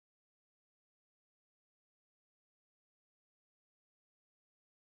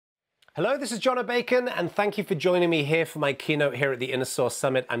Hello, this is Jono Bacon, and thank you for joining me here for my keynote here at the InnerSource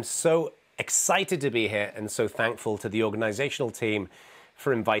Summit. I'm so excited to be here and so thankful to the organizational team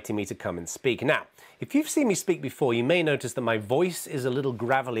for inviting me to come and speak. Now, if you've seen me speak before, you may notice that my voice is a little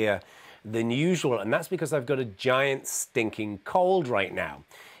gravelier than usual, and that's because I've got a giant stinking cold right now.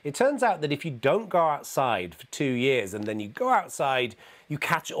 It turns out that if you don't go outside for 2 years and then you go outside, you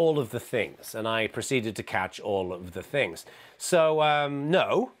catch all of the things, and I proceeded to catch all of the things. So,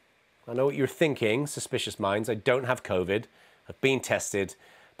 no. I know what you're thinking, suspicious minds. I don't have COVID. I've been tested,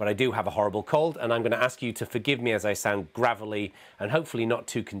 but I do have a horrible cold, and I'm going to ask you to forgive me as I sound gravelly and hopefully not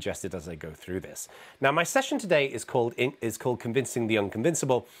too congested as I go through this. Now, my session today is called Convincing the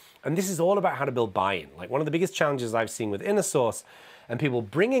Inconvincible, and this is all about how to build buy-in. Like, one of the biggest challenges I've seen with InnerSource and people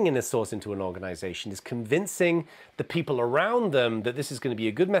bringing InnerSource into an organization is convincing the people around them that this is going to be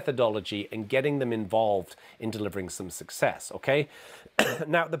a good methodology and getting them involved in delivering some success, okay?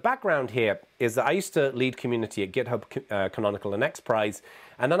 Now, the background here is that I used to lead community at GitHub, Canonical, and XPRIZE,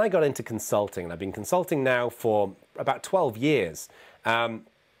 and then I got into consulting, and I've been consulting now for about 12 years.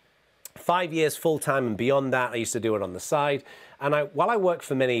 5 years full-time, and beyond that, I used to do it on the side. And while I work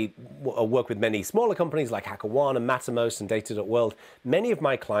with many smaller companies like HackerOne and Mattermost and Data.World, many of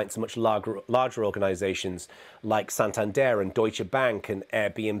my clients are much larger organizations like Santander and Deutsche Bank and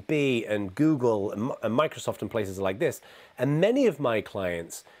Airbnb and Google and Microsoft and places like this. And many of my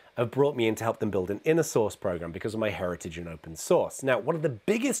clients have brought me in to help them build an InnerSource program because of my heritage in open source. Now, one of the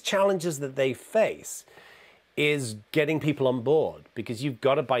biggest challenges that they face is getting people on board, because you've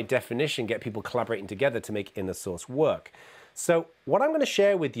got to, by definition, get people collaborating together to make InnerSource work. So what I'm going to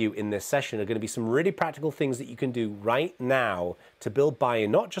share with you in this session are going to be some really practical things that you can do right now to build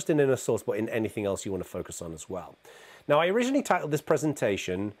buy-in, not just in InnerSource, but in anything else you want to focus on as well. Now, I originally titled this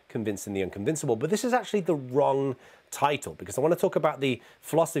presentation, Convincing the Inconvincible, but this is actually the wrong title, because I want to talk about the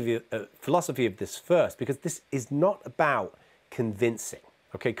philosophy of this first, because this is not about convincing.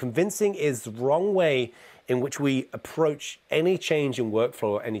 Okay, convincing is the wrong way in which we approach any change in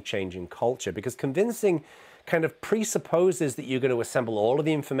workflow or any change in culture, because convincing kind of presupposes that you're going to assemble all of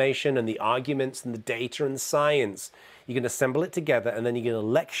the information and the arguments and the data and the science. You're going to assemble it together, and then you're going to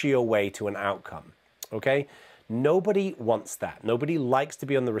lecture your way to an outcome. Okay? Nobody wants that. Nobody likes to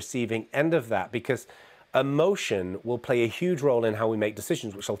be on the receiving end of that, because emotion will play a huge role in how we make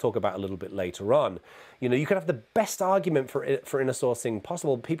decisions, which I'll talk about a little bit later on. You know, you can have the best argument for inner sourcing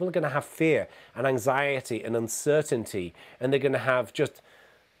possible. People are going to have fear and anxiety and uncertainty, and they're going to have just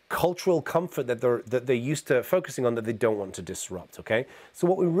cultural comfort that they're used to focusing on that they don't want to disrupt, okay? So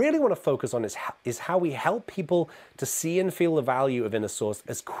what we really want to focus on is how we help people to see and feel the value of InnerSource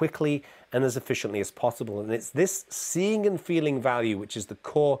as quickly and as efficiently as possible. And it's this seeing and feeling value which is the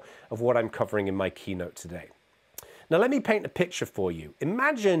core of what I'm covering in my keynote today. Now, let me paint a picture for you.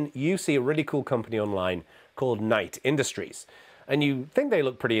 Imagine you see a really cool company online called Knight Industries, and you think they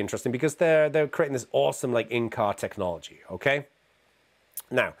look pretty interesting because they're creating this awesome like in-car technology, okay?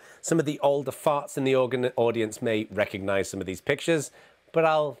 Now, some of the older farts in the audience may recognize some of these pictures, but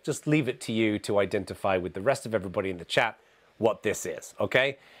I'll just leave it to you to identify with the rest of everybody in the chat what this is,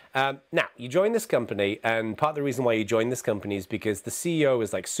 okay? Now, you join this company, and part of the reason why you join this company is because the CEO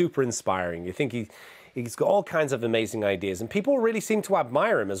is like super inspiring. You think he's got all kinds of amazing ideas, and people really seem to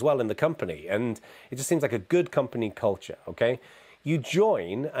admire him as well in the company, and it just seems like a good company culture, okay? You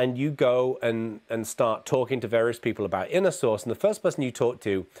join and you go and start talking to various people about InnerSource, and the first person you talk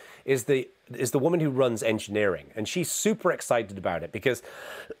to is the woman who runs engineering, and she's super excited about it because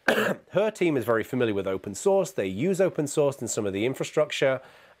her team is very familiar with open source. They use open source in some of the infrastructure.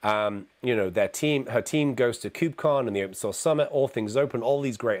 You know, her team goes to KubeCon and the Open Source Summit, all things open, all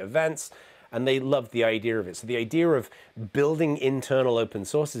these great events, and they love the idea of it. So the idea of building internal open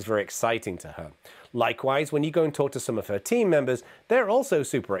source is very exciting to her. Likewise, when you go and talk to some of her team members, they're also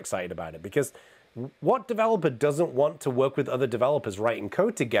super excited about it, because what developer doesn't want to work with other developers writing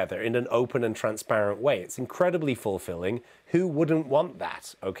code together in an open and transparent way? It's incredibly fulfilling. Who wouldn't want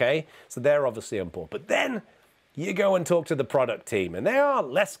that, okay? So they're obviously on board. But then you go and talk to the product team, and they are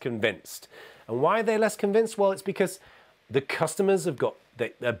less convinced. And why are they less convinced? Well, it's because the customers have got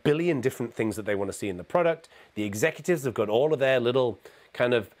a billion different things that they want to see in the product. The executives have got all of their little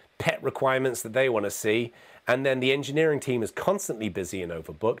kind of pet requirements that they want to see. And then the engineering team is constantly busy and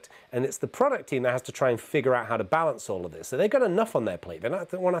overbooked. And it's the product team that has to try and figure out how to balance all of this. So they've got enough on their plate. They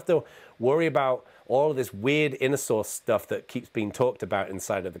don't want to have to worry about all of this weird inner source stuff that keeps being talked about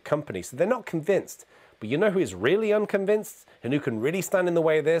inside of the company. So they're not convinced. But you know who is really unconvinced and who can really stand in the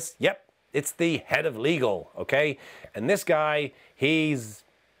way of this? Yep, it's the head of legal, okay? And this guy, he's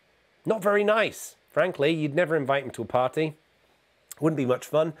not very nice. Frankly, you'd never invite him to a party. Wouldn't be much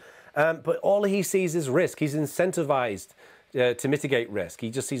fun. But all he sees is risk. He's incentivized to mitigate risk. He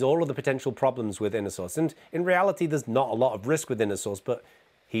just sees all of the potential problems with InnerSource. And in reality, there's not a lot of risk with InnerSource, but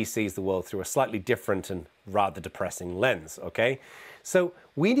he sees the world through a slightly different and rather depressing lens, okay? So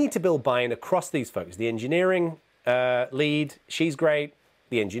we need to build buy-in across these folks. The engineering lead, she's great.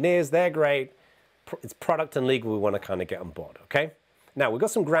 The engineers, they're great. It's product and legal we want to kind of get on board, okay? Now, we've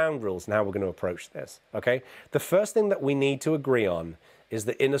got some ground rules and how we're going to approach this, okay? The first thing that we need to agree on is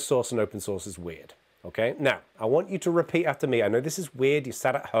that InnerSource and open source is weird, okay? Now, I want you to repeat after me. I know this is weird. You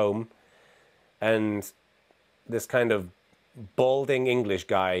sat at home and this kind of balding English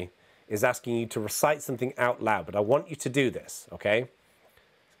guy is asking you to recite something out loud, but I want you to do this, okay?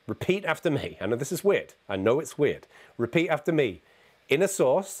 Repeat after me. I know this is weird. I know it's weird. Repeat after me.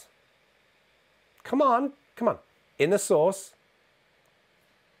 InnerSource. Come on, come on. InnerSource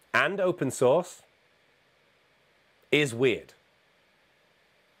and open source is weird.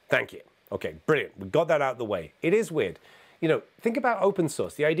 Thank you. Okay, brilliant. We got that out of the way. It is weird. You know, think about open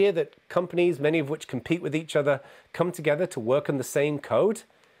source. The idea that companies, many of which compete with each other, come together to work on the same code,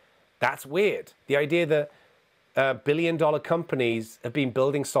 that's weird. The idea that billion-dollar companies have been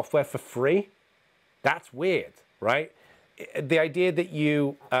building software for free, that's weird, right? The idea that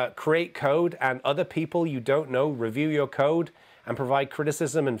you create code and other people you don't know review your code and provide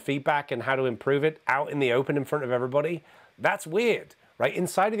criticism and feedback and how to improve it out in the open in front of everybody, that's weird, right?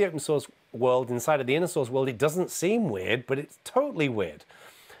 Inside of the open source world, inside of the InnerSource world, it doesn't seem weird, but it's totally weird.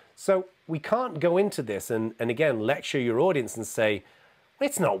 So we can't go into this and again, lecture your audience and say,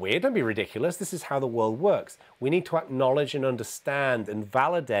 it's not weird, don't be ridiculous, this is how the world works. We need to acknowledge and understand and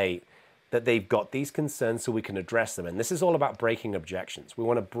validate that they've got these concerns so we can address them. And this is all about breaking objections. We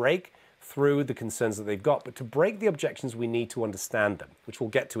want to break through the concerns that they've got, but to break the objections, we need to understand them, which we'll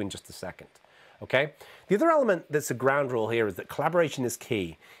get to in just a second. Okay? The other element that's a ground rule here is that collaboration is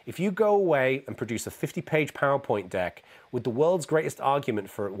key. If you go away and produce a 50-page PowerPoint deck with the world's greatest argument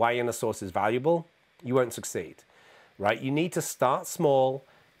for why InnerSource is valuable, you won't succeed, right? You need to start small,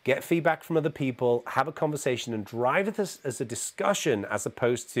 get feedback from other people, have a conversation, and drive this as a discussion as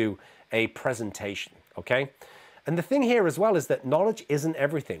opposed to a presentation, okay? And the thing here as well is that knowledge isn't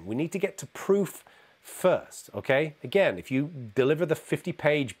everything. We need to get to proof first, okay? Again, if you deliver the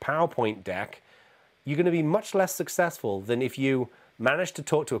 50-page PowerPoint deck, you're going to be much less successful than if you manage to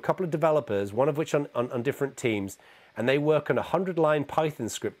talk to a couple of developers, one of which on different teams, and they work on a 100-line Python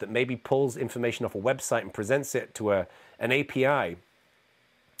script that maybe pulls information off a website and presents it to an API.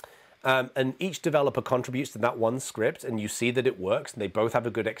 And each developer contributes to that one script, and you see that it works, and they both have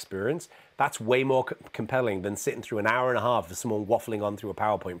a good experience. That's way more compelling than sitting through an hour and a half of someone waffling on through a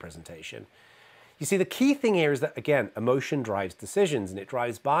PowerPoint presentation. You see, the key thing here is that, again, emotion drives decisions, and it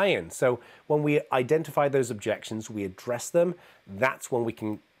drives buy-in. So when we identify those objections, we address them, that's when we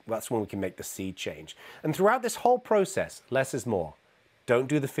can make the seed change. And throughout this whole process, less is more. Don't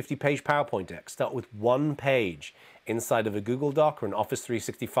do the 50-page PowerPoint deck. Start with one page inside of a Google Doc or an Office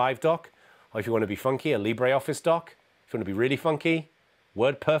 365 doc, or if you want to be funky, a LibreOffice doc. If you want to be really funky,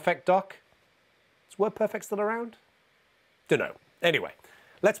 WordPerfect doc. Is WordPerfect still around? Don't know. Anyway,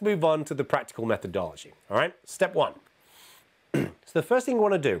 let's move on to the practical methodology. All right, step one. So the first thing you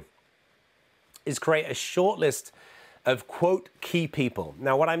want to do is create a short list of, quote, key people.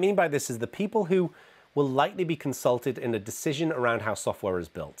 Now, what I mean by this is the people who will likely be consulted in a decision around how software is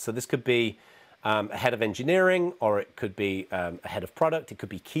built. So this could be a head of engineering, or it could be a head of product. It could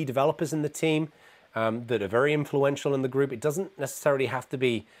be key developers in the team that are very influential in the group. It doesn't necessarily have to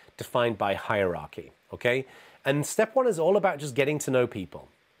be defined by hierarchy, okay? And step one is all about just getting to know people,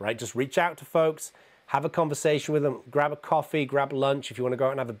 right? Just reach out to folks, have a conversation with them, grab a coffee, grab lunch. If you want to go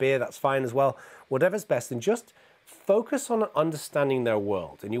out and have a beer, that's fine as well. Whatever's best, and just focus on understanding their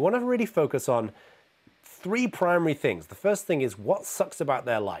world. And you want to really focus on three primary things. The first thing is what sucks about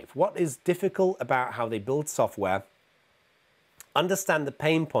their life. What is difficult about how they build software? Understand the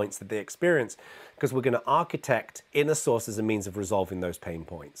pain points that they experience, because we're going to architect InnerSource as a means of resolving those pain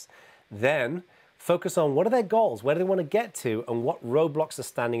points. Then focus on what are their goals, where do they want to get to, and what roadblocks are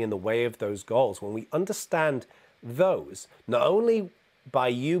standing in the way of those goals. When we understand those, not only by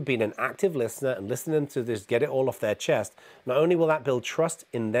you being an active listener and listening to this, get it all off their chest, not only will that build trust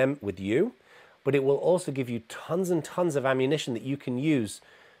in them with you, but it will also give you tons and tons of ammunition that you can use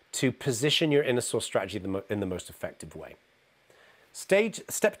to position your InnerSource strategy in the most effective way.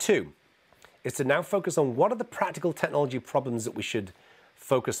 Step two is to now focus on what are the practical technology problems that we should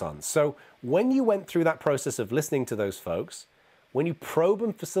focus on. So when you went through that process of listening to those folks, when you probe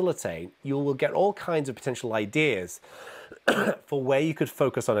and facilitate, you will get all kinds of potential ideas for where you could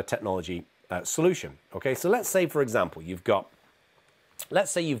focus on a technology solution. Okay, so let's say, for example, you've got Let's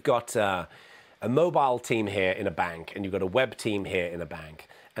say you've got a mobile team here in a bank and you've got a web team here in a bank,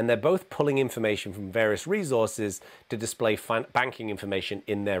 and they're both pulling information from various resources to display banking information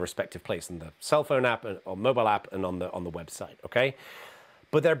in their respective place, in the cell phone app or mobile app and on the website, okay?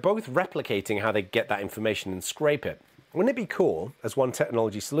 But they're both replicating how they get that information and scrape it. Wouldn't it be cool, as one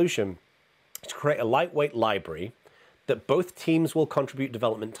technology solution, to create a lightweight library that both teams will contribute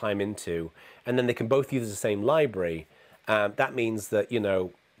development time into, and then they can both use the same library? That means that, you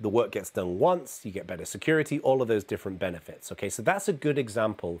know, the work gets done once, you get better security, all of those different benefits, okay? So that's a good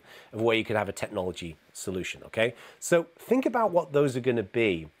example of where you could have a technology solution, okay? So think about what those are gonna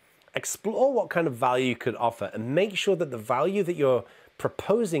be. Explore what kind of value you could offer and make sure that the value that you're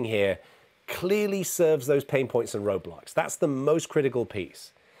proposing here clearly serves those pain points and roadblocks. That's the most critical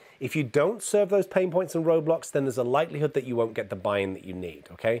piece. If you don't serve those pain points and roadblocks, then there's a likelihood that you won't get the buy-in that you need,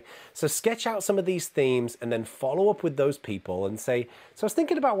 okay? So sketch out some of these themes and then follow up with those people and say, so I was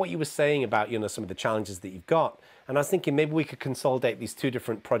thinking about what you were saying about, you know, some of the challenges that you've got, and I was thinking maybe we could consolidate these two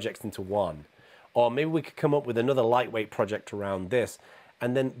different projects into one, or maybe we could come up with another lightweight project around this.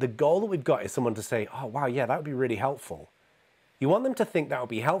 And then the goal that we've got is someone to say, oh, wow, yeah, that would be really helpful. You want them to think that would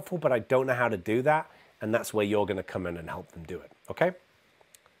be helpful, but I don't know how to do that, and that's where you're gonna come in and help them do it, okay?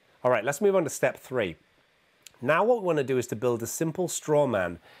 All right, let's move on to step 3. Now what we want to do is to build a simple straw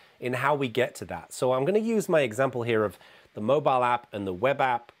man in how we get to that. So I'm going to use my example here of the mobile app and the web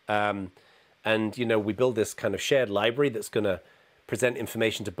app. And, you know, we build this kind of shared library that's going to present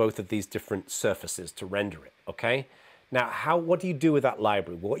information to both of these different surfaces to render it, okay? Now, what do you do with that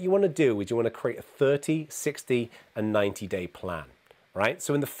library? Well, what you want to do is you want to create a 30, 60, and 90-day plan, right?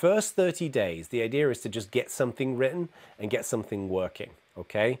 So in the first 30 days, the idea is to just get something written and get something working.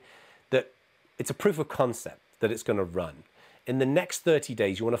 Okay, that it's a proof of concept that it's going to run. In the next 30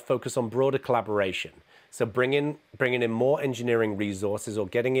 days, you want to focus on broader collaboration. So bringing in more engineering resources or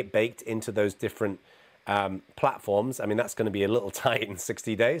getting it baked into those different platforms. I mean, that's going to be a little tight in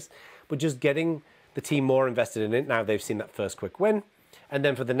 60 days, but just getting the team more invested in it. Now they've seen that first quick win. And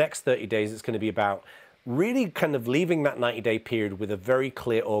then for the next 30 days, it's going to be about really kind of leaving that 90-day period with a very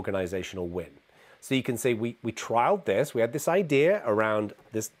clear organizational win. So you can say, we trialed this, we had this idea around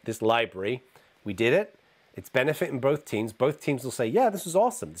this library, we did it, it's benefiting both teams. Both teams will say, yeah, this was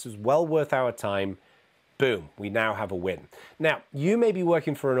awesome, this was well worth our time, boom, we now have a win. Now, you may be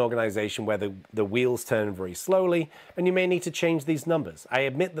working for an organization where the wheels turn very slowly, and you may need to change these numbers. I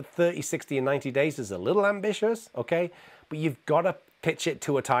admit that 30, 60, and 90 days is a little ambitious, okay? But you've got to pitch it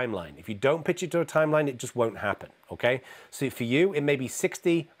to a timeline. If you don't pitch it to a timeline, it just won't happen, okay? So for you, it may be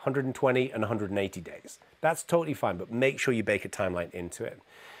 60, 120, and 180 days. That's totally fine, but make sure you bake a timeline into it.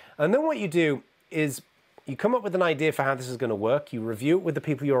 And then what you do is you come up with an idea for how this is going to work. You review it with the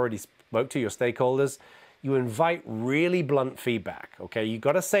people you already spoke to, your stakeholders. You invite really blunt feedback, okay? You've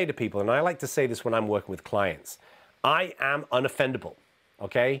got to say to people, and I like to say this when I'm working with clients, I am unoffendable,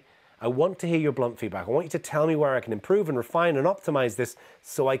 okay? I want to hear your blunt feedback. I want you to tell me where I can improve and refine and optimize this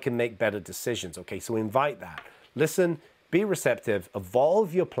so I can make better decisions. Okay, so invite that. Listen, be receptive,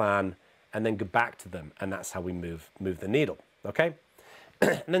 evolve your plan, and then go back to them. And that's how we move the needle, okay?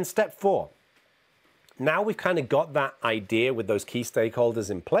 And then step 4. Now we've kind of got that idea with those key stakeholders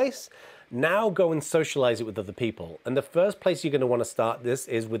in place. Now go and socialize it with other people. And the first place you're going to want to start this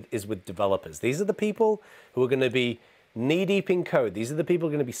is with developers. These are the people who are going to be knee-deep in code. These are the people who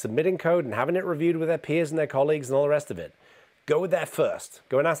are going to be submitting code and having it reviewed with their peers and their colleagues and all the rest of it. Go there first.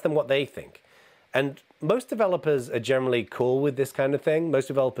 Go and ask them what they think. And most developers are generally cool with this kind of thing. Most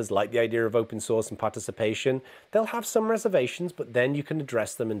developers like the idea of open source and participation. They'll have some reservations, but then you can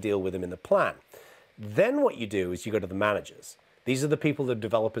address them and deal with them in the plan. Then what you do is you go to the managers. These are the people that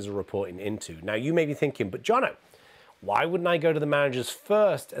developers are reporting into. Now you may be thinking, but Jono, why wouldn't I go to the managers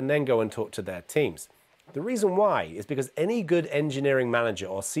first and then go and talk to their teams? The reason why is because any good engineering manager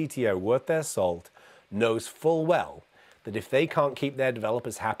or CTO worth their salt knows full well that if they can't keep their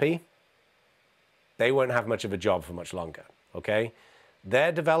developers happy, they won't have much of a job for much longer, okay?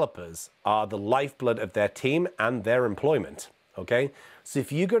 Their developers are the lifeblood of their team and their employment, okay? So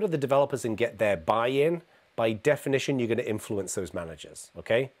if you go to the developers and get their buy-in, by definition, you're going to influence those managers,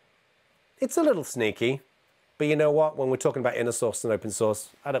 okay? It's a little sneaky, but you know what? When we're talking about InnerSource and open source,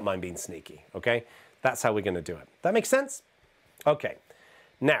 I don't mind being sneaky, okay? That's how we're going to do it. That makes sense? Okay.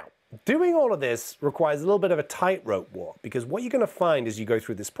 Now, doing all of this requires a little bit of a tightrope walk, because what you're going to find as you go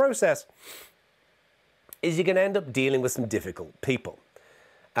through this process is you're going to end up dealing with some difficult people.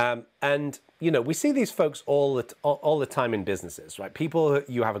 And, you know, we see these folks all the time in businesses, right? People,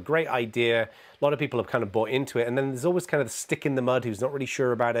 you have a great idea, a lot of people have kind of bought into it, and then there's always kind of the stick in the mud who's not really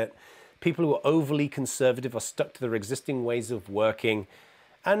sure about it. people who are overly conservative are stuck to their existing ways of working.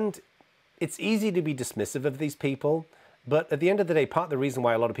 And it's easy to be dismissive of these people. But at the end of the day, part of the reason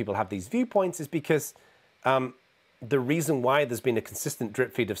why a lot of people have these viewpoints is because the reason why there's been a consistent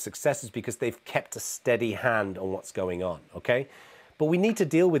drip feed of success is because they've kept a steady hand on what's going on, okay? But we need to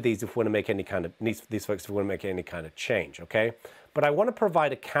deal with these if we want to make any kind of, these folks if we want to make any kind of change, okay? But I want to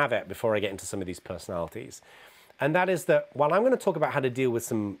provide a caveat before I get into some of these personalities. And that is that while I'm going to talk about how to deal with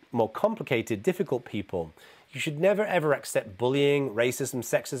some more complicated, difficult people, you should never ever accept bullying, racism,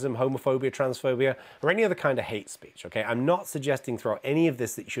 sexism, homophobia, transphobia, or any other kind of hate speech, okay? I'm not suggesting throughout any of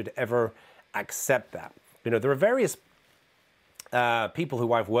this that you should ever accept that. You know, there are various people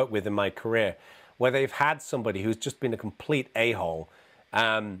who I've worked with in my career where they've had somebody who's just been a complete a-hole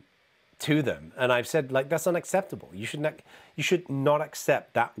to them. And I've said, like, that's unacceptable. You should not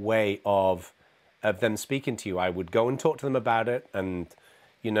accept that way of them speaking to you. I would go and talk to them about it. And,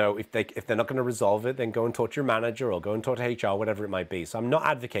 you know, if they're not going to resolve it, then go and talk to your manager or go and talk to HR, whatever it might be. So I'm not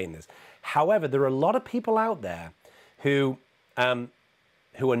advocating this. However, there are a lot of people out there who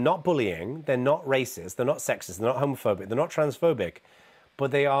are not bullying, they're not racist, they're not sexist, they're not homophobic, they're not transphobic, but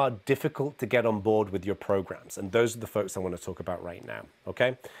they are difficult to get on board with your programs. And those are the folks I want to talk about right now,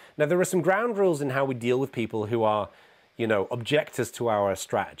 okay? Now, there are some ground rules in how we deal with people who are, you know, objectors to our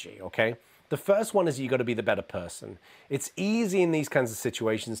strategy, okay? The first one is you got to be the better person. It's easy in these kinds of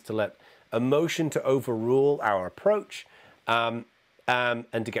situations to let emotion to overrule our approach and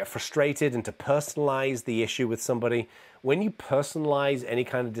to get frustrated and to personalize the issue with somebody. When you personalize any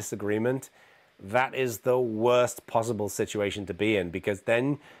kind of disagreement, that is the worst possible situation to be in, because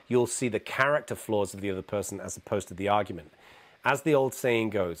then you'll see the character flaws of the other person as opposed to the argument. As the old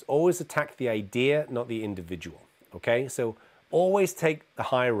saying goes, always attack the idea, not the individual, okay? So always take the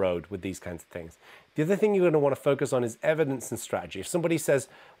high road with these kinds of things. The other thing you're going to want to focus on is evidence and strategy. If somebody says,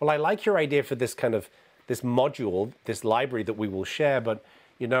 well, I like your idea for this kind of, this module, this library that we will share, but,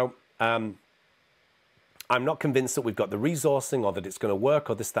 you know, I'm not convinced that we've got the resourcing or that it's going to work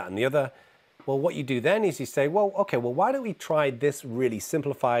or this, that, and the other. Well, what you do then is you say, well, okay, well, why don't we try this really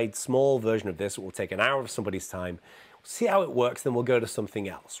simplified, small version of this? It will take an hour of somebody's time. See how it works, then we'll go to something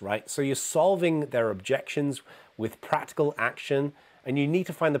else, right? So you're solving their objections with practical action, and you need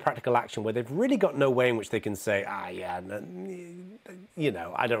to find the practical action where they've really got no way in which they can say, yeah, no, you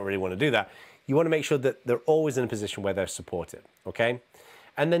know, I don't really want to do that. You want to make sure that they're always in a position where they're supported, okay?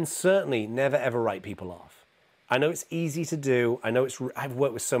 And then certainly never, ever write people off. I know it's easy to do. I know I've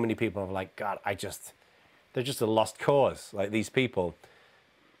worked with so many people. I'm like, God, they're just a lost cause. Like these people,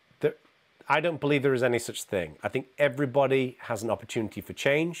 I don't believe there is any such thing. I think everybody has an opportunity for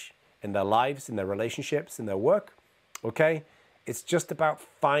change in their lives, in their relationships, in their work, okay? It's just about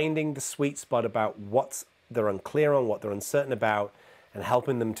finding the sweet spot about what they're unclear on, what they're uncertain about, and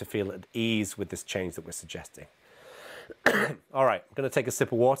helping them to feel at ease with this change that we're suggesting. All right, I'm going to take a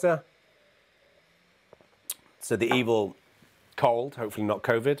sip of water. So the evil cold, hopefully not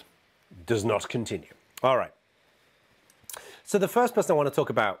COVID, does not continue. All right. So the first person I want to talk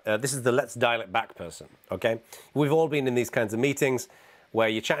about, this is the let's dial it back person, okay? We've all been in these kinds of meetings where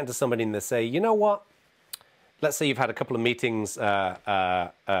you're chatting to somebody and they say, you know what? Let's say you've had a couple of meetings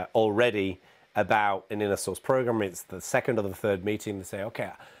already about an InnerSource program. It's the second or the third meeting. They say,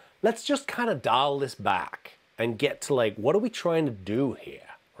 okay, let's just kind of dial this back and get to like, what are we trying to do here,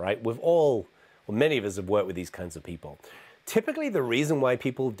 right? Many of us have worked with these kinds of people. Typically, the reason why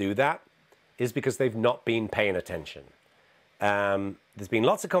people do that is because they've not been paying attention. There's been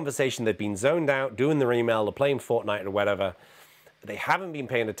lots of conversation. They've been zoned out, doing their email, or playing Fortnite or whatever. They haven't been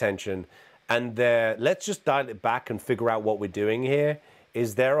paying attention. And let's just dial it back and figure out what we're doing here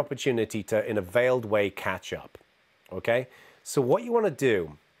is their opportunity to, in a veiled way, catch up. Okay? So what you want to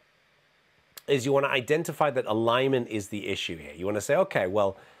do is you want to identify that alignment is the issue here. You want to say, okay,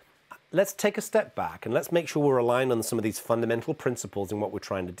 well, let's take a step back and let's make sure we're aligned on some of these fundamental principles in what we're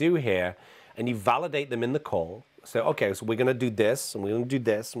trying to do here. And you validate them in the call. So, okay, so we're going to do this, and we're going to do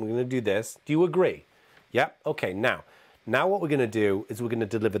this, and we're going to do this. Do you agree? Yeah? Okay, now what we're going to do is we're going to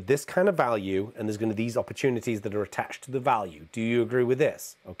deliver this kind of value, and there's going to be these opportunities that are attached to the value. Do you agree with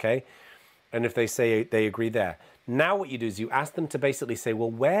this? Okay? And if they say they agree there. Now what you do is you ask them to basically say,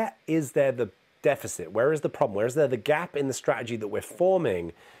 well, where is there the deficit? Where is the problem? Where is there the gap in the strategy that we're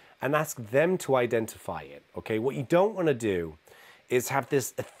forming? And ask them to identify it, okay? What you don't want to do is have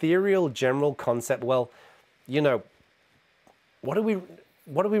this ethereal general concept, well, you know, what are we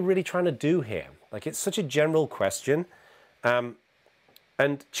really trying to do here? Like, it's such a general question,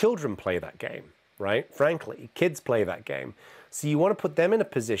 and children play that game, right? Frankly, kids play that game. So you want to put them in a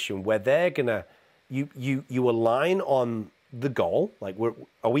position where they're gonna, you align on the goal? Like,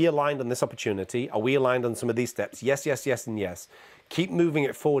 are we aligned on this opportunity? Are we aligned on some of these steps? Yes, yes, yes, and yes. Keep moving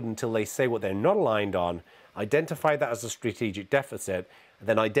it forward until they say what they're not aligned on. Identify that as a strategic deficit, and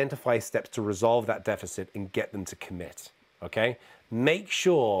then identify steps to resolve that deficit and get them to commit, okay? Make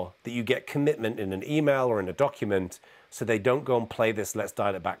sure that you get commitment in an email or in a document so they don't go and play this let's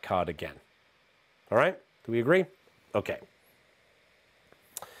dial it back card again. All right? Do we agree? Okay.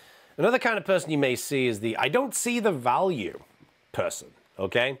 Another kind of person you may see is the I don't see the value person,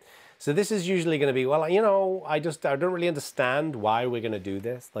 okay? So this is usually going to be, well, you know, I don't really understand why we're going to do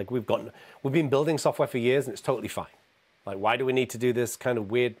this. Like we've been building software for years and it's totally fine. Like why do we need to do this kind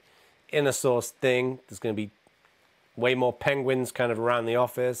of weird InnerSource thing? There's going to be way more penguins kind of around the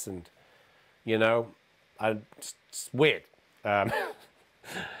office and, you know, it's weird.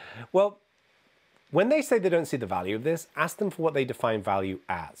 Well, when they say they don't see the value of this, ask them for what they define value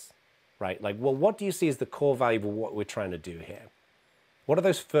as, right? Like, well, what do you see as the core value of what we're trying to do here? What are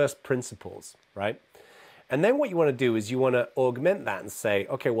those first principles, right? And then what you want to do is you want to augment that and say,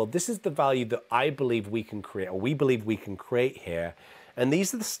 okay, well, this is the value that I believe we can create, or we believe we can create here. And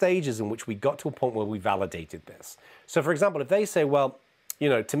these are the stages in which we got to a point where we validated this. So for example, if they say, well, you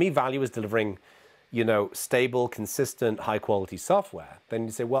know, to me, value is delivering, you know, stable, consistent, high quality software, then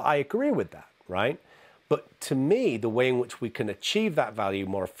you say, well, I agree with that, right? But to me, the way in which we can achieve that value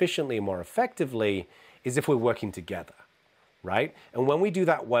more efficiently and more effectively is if we're working together, right? And when we do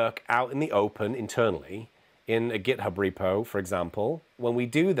that work out in the open internally, in a GitHub repo, for example, when we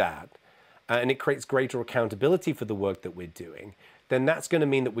do that, and it creates greater accountability for the work that we're doing, then that's going to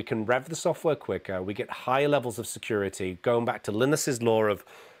mean that we can rev the software quicker, we get higher levels of security, going back to Linus's law of,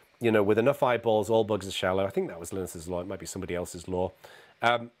 you know, with enough eyeballs, all bugs are shallow. I think that was Linus's law. It might be somebody else's law.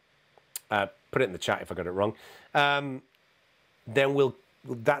 Put it in the chat if I got it wrong. Then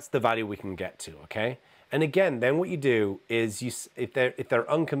that's the value we can get to, okay? And again, then what you do is if they're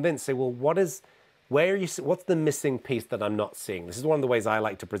unconvinced, say, well, what's the missing piece that I'm not seeing? This is one of the ways I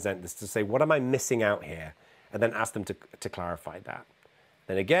like to present this, to say, what am I missing out here? And then ask them to clarify that.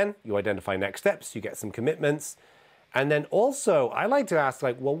 Then again, you identify next steps, you get some commitments. And then also, I like to ask,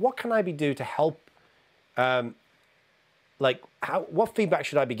 like, well, what can I do to help, what feedback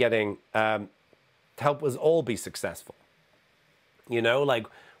should I be getting to help us all be successful? You know, like,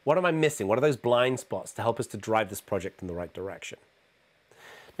 what am I missing? What are those blind spots to help us to drive this project in the right direction?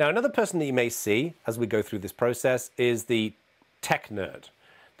 Now, another person that you may see as we go through this process is the tech nerd.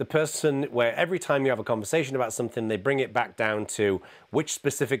 The person where every time you have a conversation about something, they bring it back down to which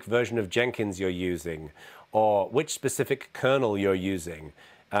specific version of Jenkins you're using, or which specific kernel you're using,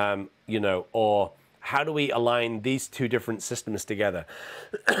 you know, or how do we align these two different systems together,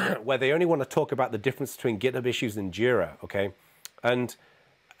 where they only want to talk about the difference between GitHub issues and Jira, okay? And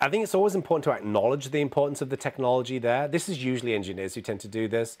I think it's always important to acknowledge the importance of the technology there. This is usually engineers who tend to do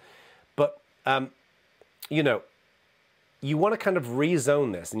this, but, you know, you want to kind of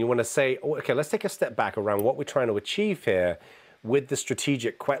rezone this and you want to say, oh, okay, let's take a step back around what we're trying to achieve here with the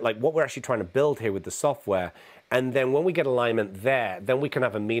strategic, like what we're actually trying to build here with the software. And then when we get alignment there, then we can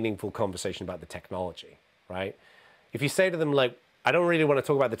have a meaningful conversation about the technology, right? If you say to them, like, I don't really want to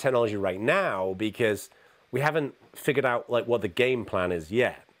talk about the technology right now because we haven't figured out like what the game plan is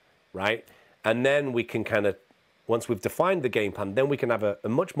yet, right? And then we can kind of, once we've defined the game plan, then we can have a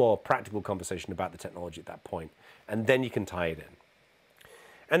much more practical conversation about the technology at that point. And then you can tie it in.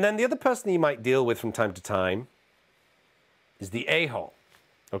 And then the other person you might deal with from time to time is the a-hole,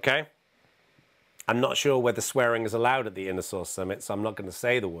 okay? I'm not sure whether swearing is allowed at the InnerSource Summit, so I'm not going to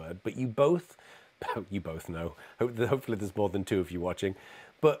say the word, but you both know. Hopefully there's more than two of you watching.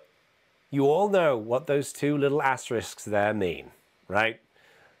 But you all know what those two little asterisks there mean, right?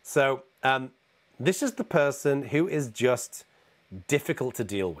 So this is the person who is just difficult to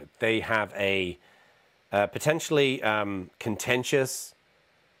deal with. They have a potentially contentious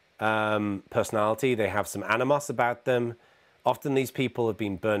personality. They have some animus about them. Often these people have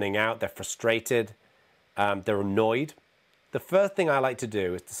been burning out. They're frustrated. They're annoyed. The first thing I like to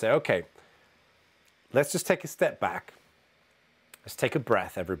do is to say, okay, let's just take a step back. Let's take a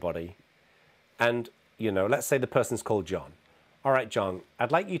breath, everybody. And, you know, let's say the person's called John. All right, John,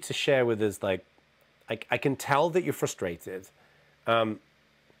 I'd like you to share with us, like, I can tell that you're frustrated. Tell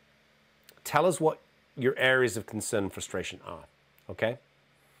us what your areas of concern and frustration are, okay?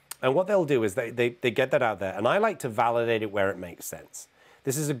 And what they'll do is they get that out there, and I like to validate it where it makes sense.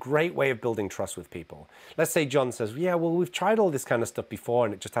 This is a great way of building trust with people. Let's say John says, yeah, well, we've tried all this kind of stuff before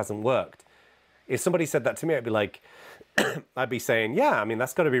and it just hasn't worked. If somebody said that to me, I'd be like, I'd be saying, yeah, I mean,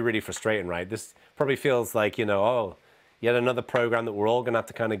 that's got to be really frustrating, right? This probably feels like, you know, oh, yet another program that we're all going to have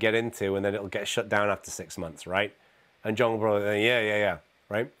to kind of get into and then it'll get shut down after 6 months, right? And John will probably say, yeah,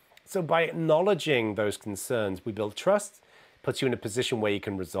 right? So by acknowledging those concerns, we build trust, puts you in a position where you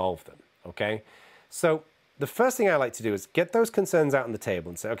can resolve them, okay? So the first thing I like to do is get those concerns out on the table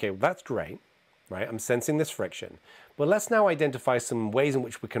and say, okay, well, that's great, right? I'm sensing this friction. But let's now identify some ways in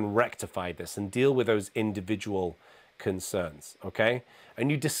which we can rectify this and deal with those individual concerns, okay? And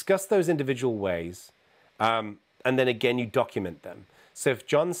you discuss those individual ways, and then again, you document them. So if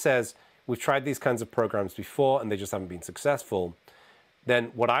John says, we've tried these kinds of programs before and they just haven't been successful,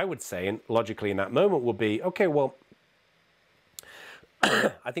 then what I would say, and logically in that moment, would be, okay, well,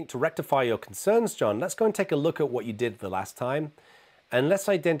 I think to rectify your concerns, John, let's go and take a look at what you did the last time, and let's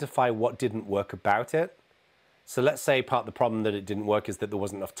identify what didn't work about it. So let's say part of the problem that it didn't work is that there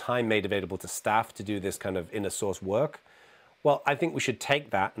wasn't enough time made available to staff to do this kind of inner source work. Well, I think we should take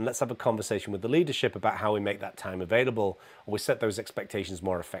that and let's have a conversation with the leadership about how we make that time available, or we set those expectations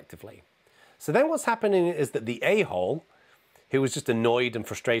more effectively. So then what's happening is that the a-hole, who was just annoyed and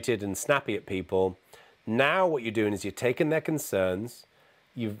frustrated and snappy at people, now what you're doing is you're taking their concerns,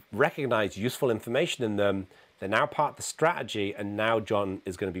 you've recognized useful information in them, they're now part of the strategy, and now John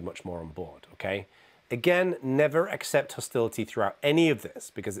is going to be much more on board, okay? Again, never accept hostility throughout any of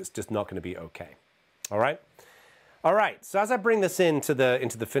this because it's just not going to be okay, all right? All right, so as I bring this into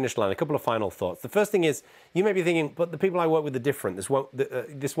the finish line, a couple of final thoughts. The first thing is, you may be thinking, but the people I work with are different. This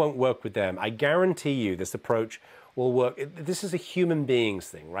won't work with them. I guarantee you this approach will work. This is a human beings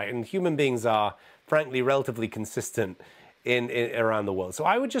thing, right? And human beings are, frankly, relatively consistent in around the world. So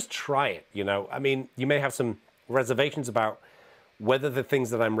I would just try it, you know. I mean, you may have some reservations about whether the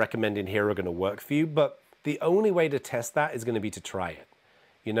things that I'm recommending here are going to work for you, but the only way to test that is going to be to try it.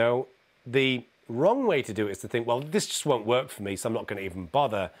 You know, the wrong way to do it is to think, well, this just won't work for me, so I'm not going to even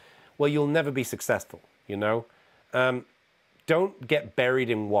bother. Well, you'll never be successful, you know. Don't get buried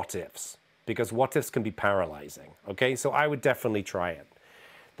in what ifs, because what ifs can be paralyzing, okay? So I would definitely try it.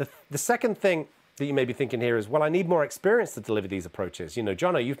 The second thing that you may be thinking here is, well, I need more experience to deliver these approaches. You know,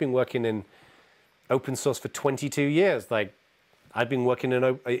 Jono, you've been working in open source for 22 years. Like, I've been working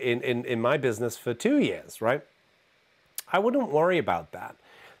in my business for 2 years, right? I wouldn't worry about that.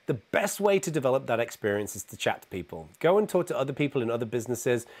 The best way to develop that experience is to chat to people. Go and talk to other people in other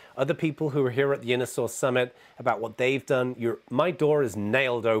businesses, other people who are here at the InnerSource Summit about what they've done. My door is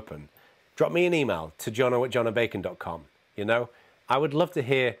nailed open. Drop me an email to jono@jonobacon.com. You know, I would love to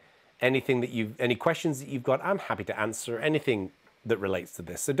hear anything that any questions that you've got. I'm happy to answer anything that relates to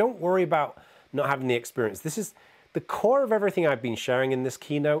this. So don't worry about not having the experience. This is the core of everything I've been sharing in this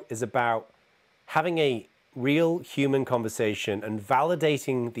keynote, is about having a real human conversation and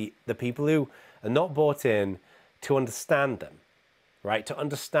validating the people who are not bought in, to understand them, right? To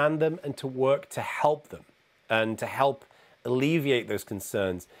understand them and to work to help them and to help alleviate those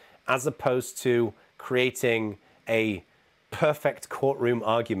concerns, as opposed to creating a perfect courtroom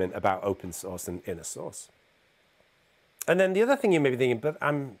argument about open source and inner source. And then the other thing you may be thinking, but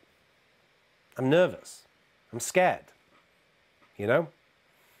I'm nervous, I'm scared, you know?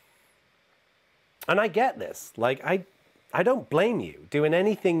 And I get this. Like, I don't blame you. Doing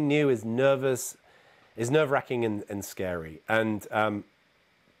anything new is nerve-wracking and scary. And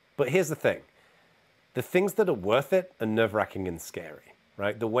but here's the thing: the things that are worth it are nerve-wracking and scary,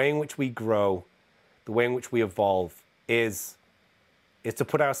 right? The way in which we grow, the way in which we evolve, is to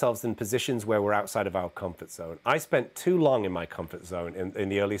put ourselves in positions where we're outside of our comfort zone. I spent too long in my comfort zone in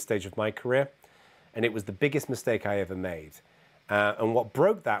the early stage of my career, and it was the biggest mistake I ever made. And what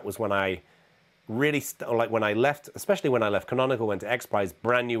broke that was when I really, when I left, especially when I left Canonical, went to XPRIZE,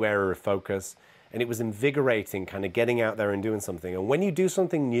 brand new area of focus, and it was invigorating, kind of getting out there and doing something. And when you do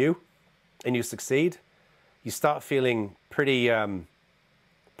something new and you succeed, you start feeling pretty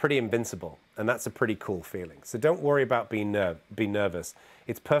invincible, and that's a pretty cool feeling. So don't worry about being nervous.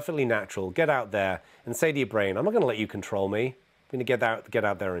 It's perfectly natural. Get out there and say to your brain, I'm not going to let you control me. I'm going to get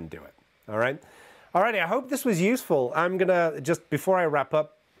out there and do it. All right? All righty, I hope this was useful. I'm going to, just before I wrap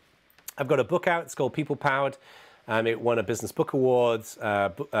up, I've got a book out. It's called People Powered. It won a Business Book Awards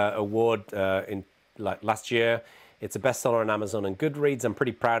award last year. It's a bestseller on Amazon and Goodreads. I'm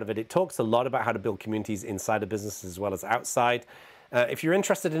pretty proud of it. It talks a lot about how to build communities inside a business as well as outside. If you're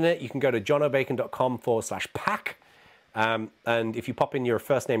interested in it, you can go to jonobacon.com/pack. And if you pop in your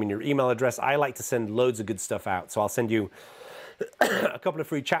first name and your email address, I like to send loads of good stuff out. So I'll send you a couple of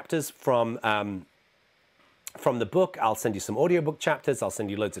free chapters from the book. I'll send you some audiobook chapters. I'll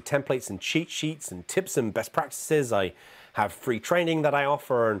send you loads of templates and cheat sheets and tips and best practices. I have free training that I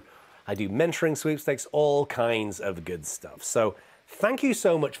offer, and I do mentoring, sweepstakes, all kinds of good stuff. So thank you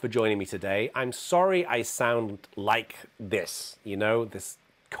so much for joining me today. I'm sorry I sound like this, you know, this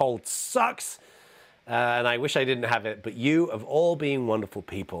cold sucks. and I wish I didn't have it, but you have all been wonderful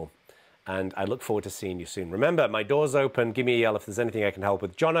people. And I look forward to seeing you soon. Remember, my door's open. Give me a yell if there's anything I can help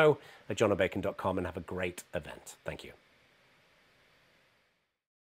with. Jono at jonobacon.com, and have a great event. Thank you.